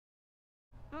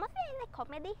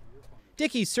comedy.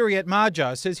 Diki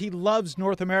Suryaatmadja says he loves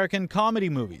North American comedy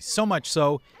movies, so much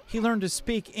so he learned to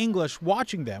speak English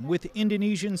watching them with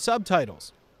Indonesian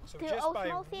subtitles. So just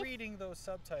by reading those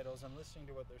subtitles and listening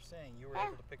to what they're saying, you were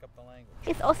able to pick up the language.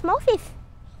 It's osmosis.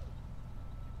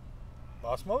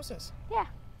 Osmosis? Yeah.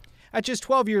 At just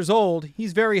 12 years old,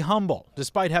 he's very humble,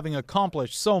 despite having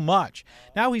accomplished so much.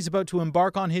 Now he's about to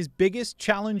embark on his biggest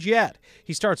challenge yet.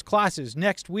 He starts classes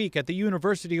next week at the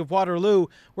University of Waterloo,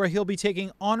 where he'll be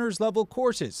taking honors-level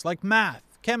courses like math,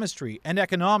 chemistry, and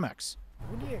economics.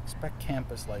 What do you expect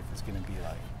campus life is going to be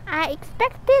like? I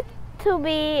expect it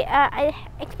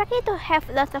to have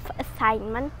lots of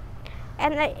assignments,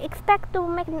 and I expect to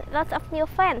make lots of new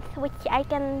friends, which I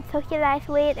can socialize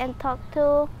with and talk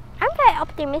to. I'm very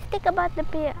optimistic about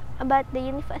the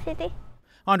university.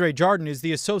 Andre Jardin is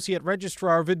the Associate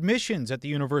Registrar of Admissions at the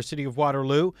University of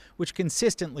Waterloo, which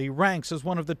consistently ranks as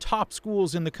one of the top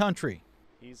schools in the country.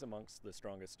 He's amongst the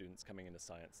strongest students coming into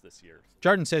science this year.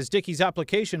 Jardin says Diki's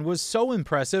application was so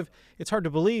impressive, it's hard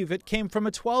to believe it came from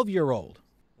a 12-year-old.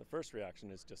 The first reaction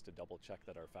is just to double check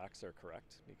that our facts are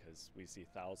correct, because we see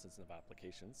thousands of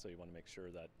applications, so you want to make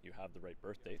sure that you have the right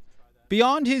birth date.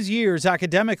 Beyond his years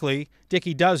academically,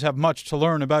 Diki does have much to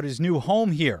learn about his new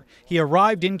home here. He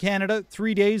arrived in Canada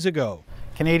 3 days ago.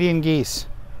 Canadian geese.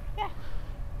 Yeah.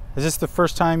 Is this the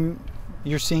first time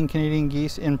you're seeing Canadian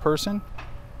geese in person?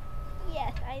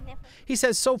 Yes, I never. He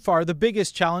says so far the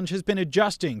biggest challenge has been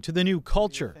adjusting to the new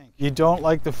culture. You don't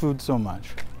like the food so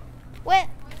much? Well,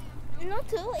 not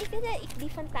too. It's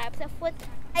different types of food.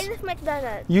 I love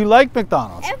McDonald's. You like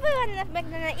McDonald's? Everyone loves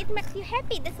McDonald's. It makes you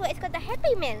happy. That's why it's called a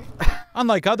Happy Meal.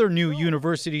 Unlike other new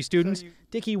university students,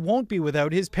 Diki won't be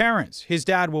without his parents. His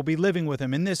dad will be living with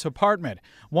him in this apartment.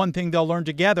 One thing they'll learn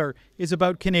together is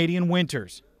about Canadian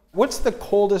winters. What's the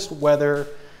coldest weather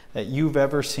that you've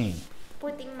ever seen?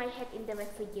 Putting my head in the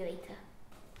refrigerator.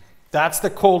 That's the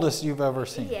coldest you've ever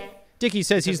seen? Yeah. Diki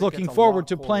says he's looking forward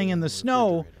to playing in the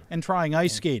snow and trying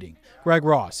ice skating. Greg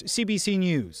Ross, CBC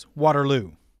News,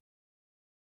 Waterloo.